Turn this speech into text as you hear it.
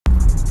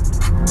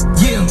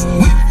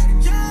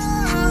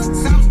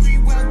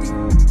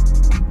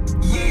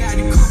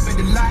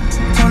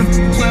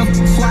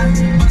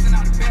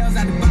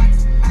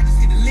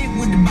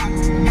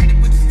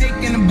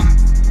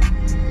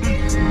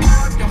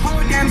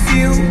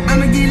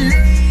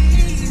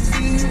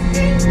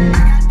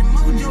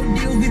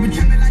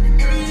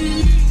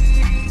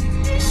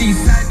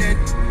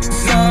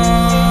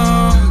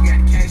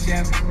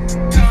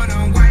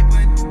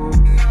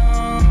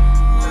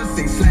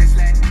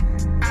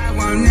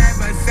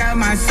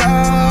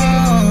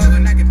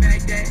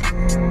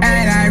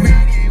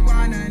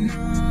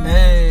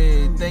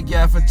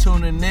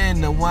tuning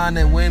in to Wine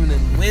and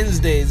Women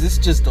Wednesdays. It's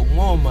just a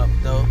warm-up,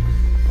 though.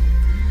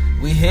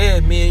 We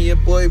here, me and your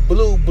boy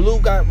Blue. Blue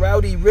got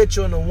Rowdy Rich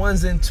on the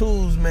ones and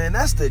twos, man.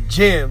 That's the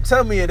jam.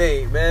 Tell me it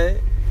ain't, man.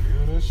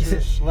 Yeah, that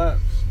shit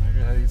slaps,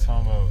 nigga. How you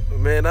talking about?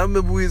 Man, I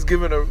remember we was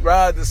giving a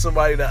ride to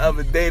somebody the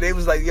other day. They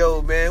was like,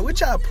 yo, man,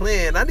 what y'all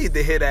playing? I need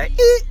to hear that.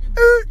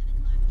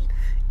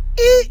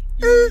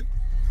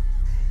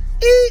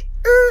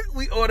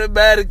 We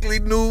automatically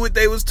knew what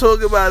they was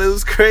talking about. It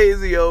was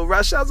crazy, yo.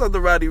 Shouts out to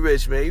Rowdy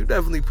Rich, man. You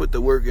definitely put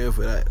the work in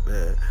for that,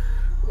 man.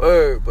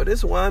 Word. But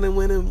it's Wine and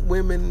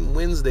Women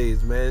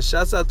Wednesdays, man.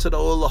 Shouts out to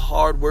all the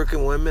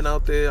hard-working women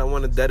out there. I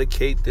want to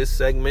dedicate this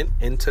segment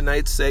and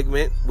tonight's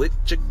segment with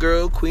your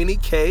girl, Queenie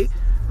K,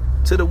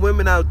 to the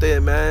women out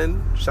there,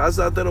 man. Shouts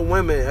out to the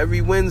women.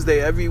 Every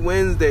Wednesday,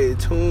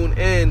 tune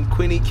in.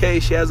 Queenie K,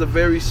 she has a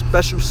very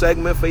special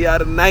segment for y'all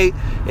tonight,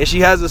 and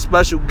she has a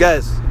special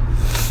guest.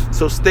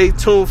 So stay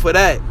tuned for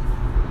that.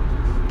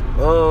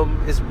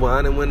 It's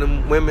Wine and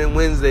Women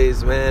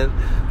Wednesdays, man.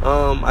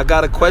 I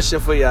got a question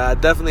for y'all. I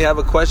definitely have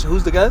a question.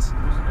 Who's the guest?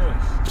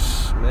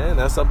 Man,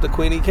 that's up to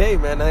Queenie K,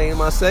 man. That ain't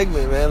my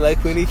segment, man. Let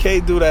Queenie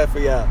K do that for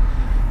y'all.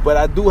 But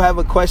I do have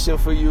a question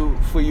for you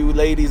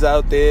ladies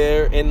out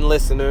there and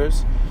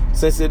listeners.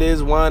 Since it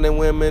is Wine and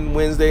Women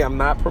Wednesday, I'm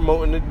not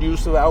promoting the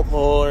use of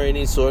alcohol or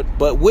any sort.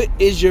 But what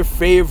is your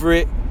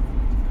favorite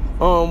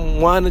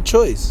wine of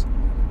choice?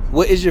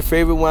 What is your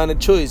favorite wine of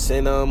choice?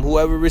 And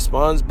whoever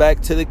responds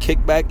back to the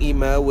kickback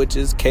email, which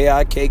is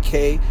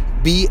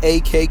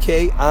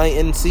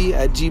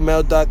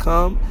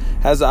kickbackinc@gmail.com,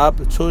 has the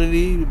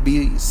opportunity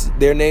to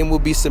their name will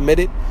be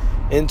submitted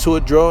into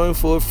a drawing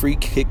for free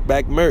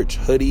kickback merch,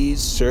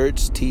 hoodies,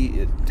 shirts,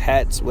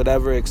 hats,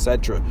 whatever,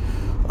 etc.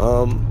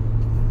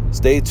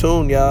 Stay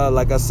tuned, y'all.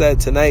 Like I said,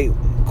 tonight,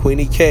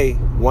 Queenie K,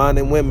 Wine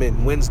and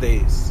Women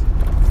Wednesdays.